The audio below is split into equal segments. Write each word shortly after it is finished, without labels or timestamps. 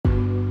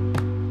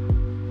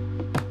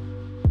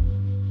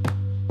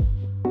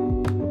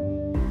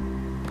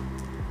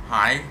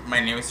Hi, my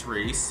name is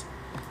Reese.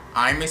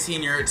 I'm a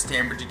senior at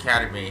Stanbridge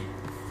Academy.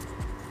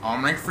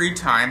 On my free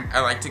time, I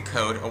like to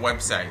code a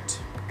website.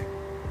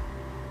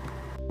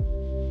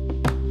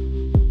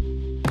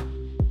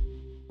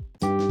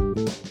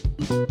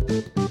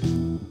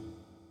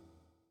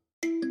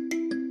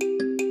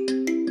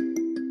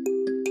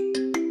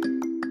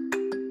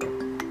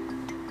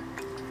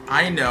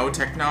 I know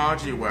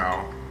technology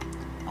well.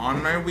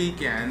 On my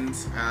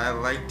weekends, I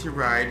like to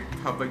ride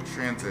public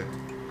transit,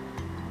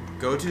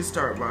 go to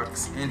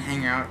Starbucks, and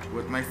hang out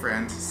with my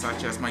friends,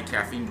 such as my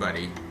caffeine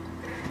buddy.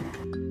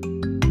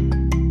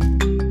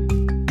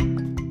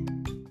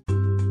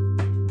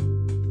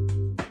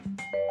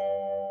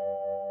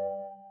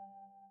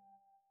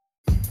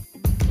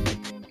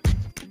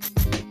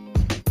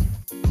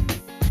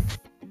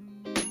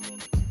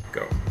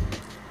 Go.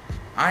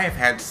 I have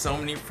had so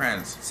many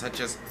friends, such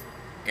as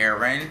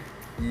Erin,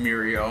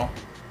 Muriel,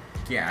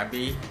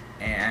 Gabby,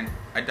 and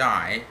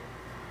Adai.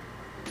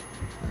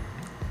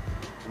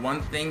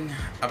 One thing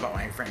about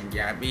my friend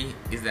Gabby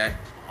is that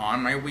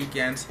on my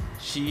weekends,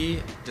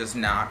 she does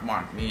not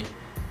want me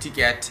to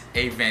get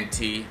a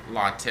venti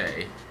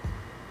latte.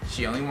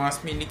 She only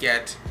wants me to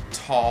get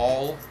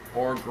tall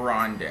or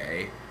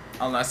grande,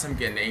 unless I'm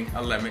getting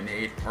a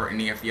lemonade or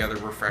any of the other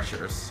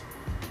refreshers.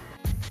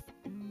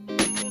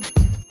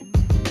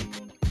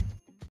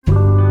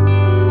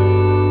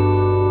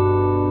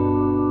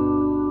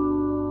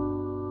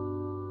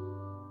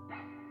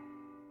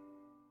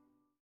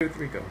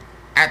 Go.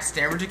 At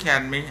Stanbridge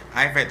Academy,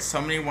 I've had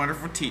so many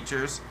wonderful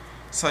teachers,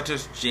 such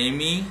as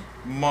Jamie,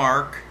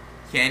 Mark,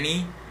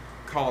 Kenny,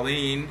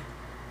 Colleen,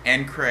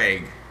 and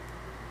Craig.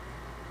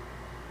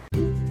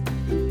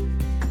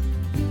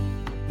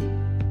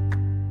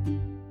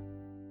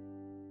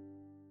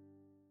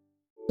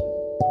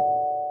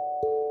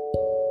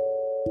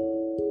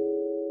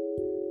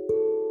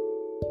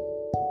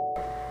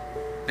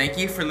 Thank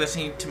you for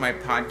listening to my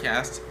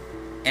podcast,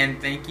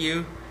 and thank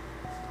you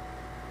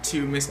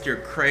to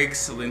Mr. Craig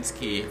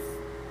Selinsky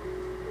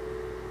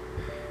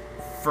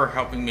for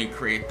helping me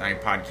create my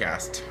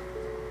podcast.